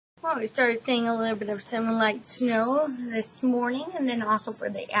Well, we started seeing a little bit of some light snow this morning and then also for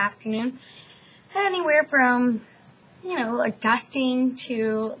the afternoon. Anywhere from, a dusting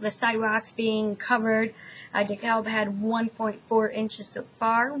to the sidewalks being covered. DeKalb had 1.4 inches so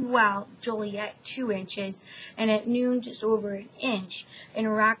far, while Joliet 2 inches, and at noon just over an inch in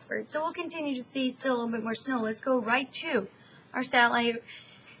Rockford. So we'll continue to see still a little bit more snow. Let's go right to our satellite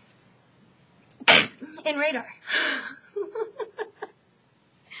and radar.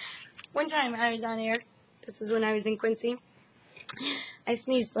 One time I was on air, this was when I was in Quincy, I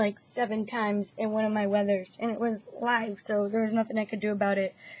sneezed like 7 times in one of my weathers, and it was live, so there was nothing I could do about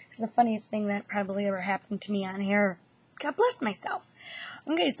it. It's the funniest thing that probably ever happened to me on air. God bless myself.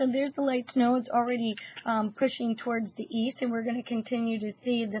 Okay, so there's the light snow. It's already pushing towards the east, and we're going to continue to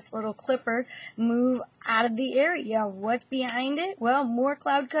see this little clipper move out of the area. What's behind it? Well, more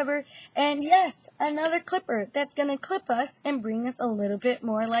cloud cover, and yes, another clipper that's going to clip us and bring us a little bit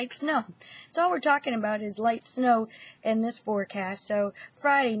more light snow. So all we're talking about is light snow in this forecast. So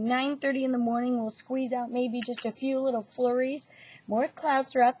Friday, 9:30 in the morning, we'll squeeze out maybe just a few little flurries. More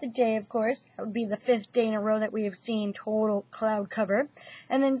clouds throughout the day, of course. That would be the 5th day in a row that we have seen total cloud cover.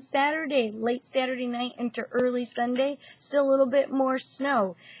 And then Saturday, late Saturday night into early Sunday, still a little bit more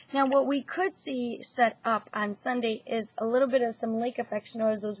snow. Now, what we could see set up on Sunday is a little bit of some lake effect snow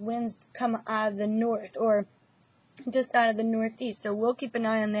as those winds come out of the north or just out of the northeast, so we'll keep an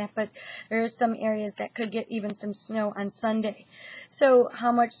eye on that, but there are some areas that could get even some snow on Sunday. So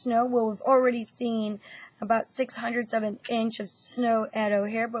how much snow? Well, we've already seen about 6/100 of an inch of snow at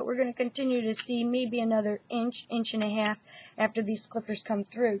O'Hare, but we're going to continue to see maybe another inch, inch and a half after these clippers come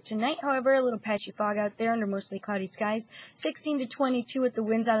through. Tonight, however, a little patchy fog out there under mostly cloudy skies, 16 to 22 with the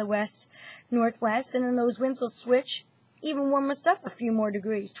winds out of the west, northwest, and then those winds will switch, even warm us up a few more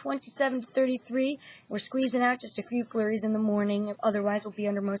degrees, 27 to 33. We're squeezing out just a few flurries in the morning. Otherwise, we'll be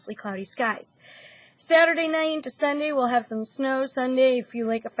under mostly cloudy skies. Saturday night into Sunday, we'll have some snow. Sunday, a few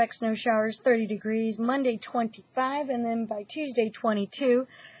lake effect snow showers, 30 degrees. Monday, 25, and then by Tuesday, 22.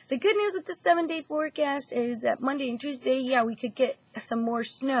 The good news with the 7-day forecast is that Monday and Tuesday, yeah, we could get some more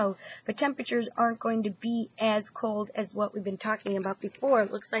snow, but temperatures aren't going to be as cold as what we've been talking about before.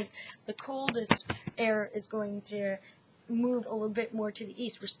 It looks like the coldest air is going to move a little bit more to the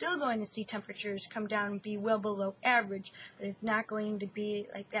east. We're still going to see temperatures come down and be well below average, but it's not going to be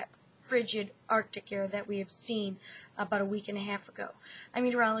like that frigid Arctic air that we have seen about a week and a half ago. I'm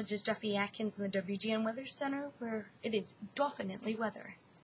meteorologist Duffy Atkins in the WGN Weather Center, where it is Duffinately Weather.